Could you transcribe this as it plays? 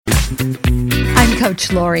I'm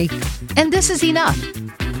Coach Lori, and this is enough.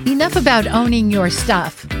 Enough about owning your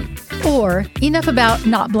stuff, or enough about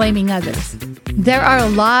not blaming others. There are a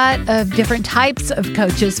lot of different types of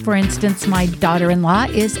coaches. For instance, my daughter-in-law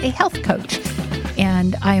is a health coach,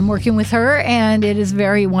 and I am working with her, and it is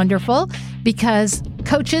very wonderful because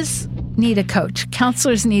coaches need a coach.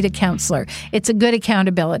 Counselors need a counselor. It's a good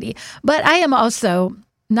accountability. But I am also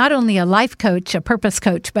not only a life coach, a purpose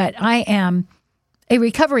coach, but I am a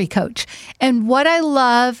recovery coach. And what I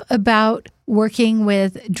love about working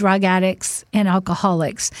with drug addicts and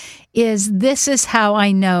alcoholics is this is how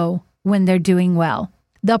I know when they're doing well.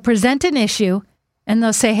 They'll present an issue and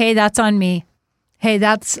they'll say, hey, that's on me. Hey,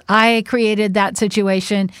 I created that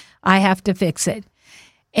situation. I have to fix it.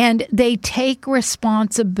 And they take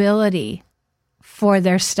responsibility for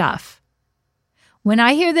their stuff. When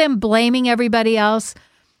I hear them blaming everybody else,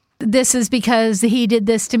 this is because he did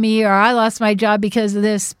this to me, or I lost my job because of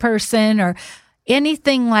this person, or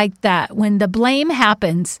anything like that. When the blame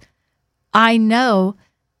happens, I know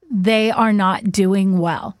they are not doing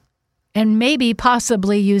well and maybe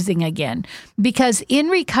possibly using again. Because in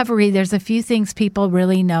recovery, there's a few things people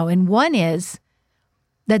really know. And one is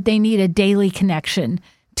that they need a daily connection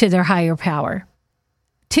to their higher power.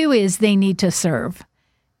 Two is they need to serve.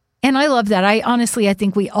 And I love that. I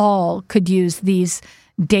think we all could use these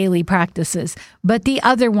daily practices. But the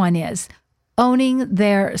other one is owning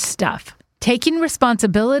their stuff, taking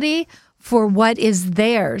responsibility for what is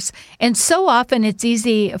theirs. And so often it's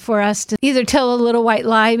easy for us to either tell a little white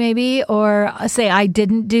lie maybe, or say, I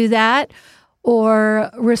didn't do that,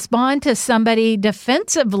 or respond to somebody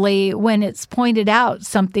defensively when it's pointed out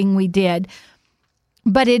something we did.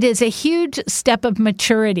 But it is a huge step of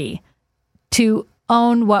maturity to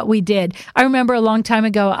own what we did. I remember a long time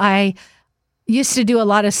ago, I used to do a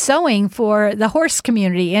lot of sewing for the horse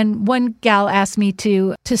community. And one gal asked me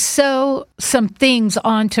to sew some things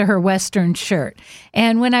onto her Western shirt.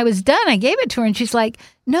 And when I was done, I gave it to her and she's like,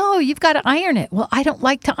 no, you've got to iron it. Well, I don't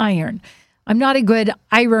like to iron. I'm not a good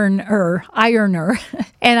ironer.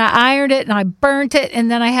 And I ironed it and I burnt it and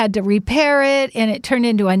then I had to repair it and it turned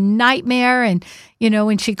into a nightmare. And,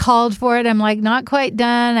 when she called for it, I'm like, not quite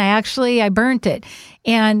done. I burnt it.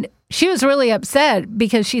 And she was really upset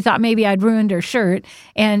because she thought maybe I'd ruined her shirt.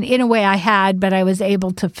 And in a way I had, but I was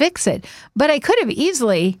able to fix it. But I could have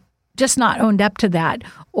easily just not owned up to that,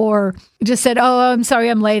 or just said, oh, I'm sorry,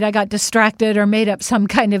 I'm late, I got distracted, or made up some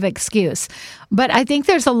kind of excuse. But I think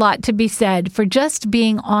there's a lot to be said for just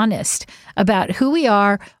being honest about who we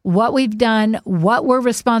are, what we've done, what we're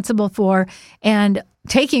responsible for, and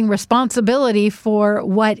taking responsibility for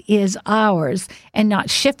what is ours and not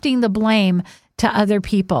shifting the blame to other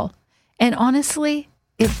people. And honestly,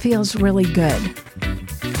 it feels really good.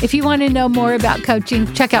 If you want to know more about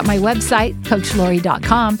coaching, check out my website,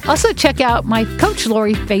 CoachLori.com. Also, check out my Coach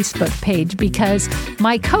Lori Facebook page because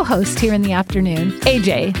my co-host here in the afternoon,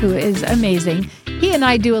 AJ, who is amazing, he and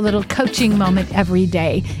I do a little coaching moment every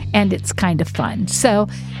day, and it's kind of fun. So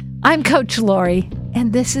I'm Coach Lori,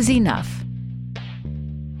 and this is enough.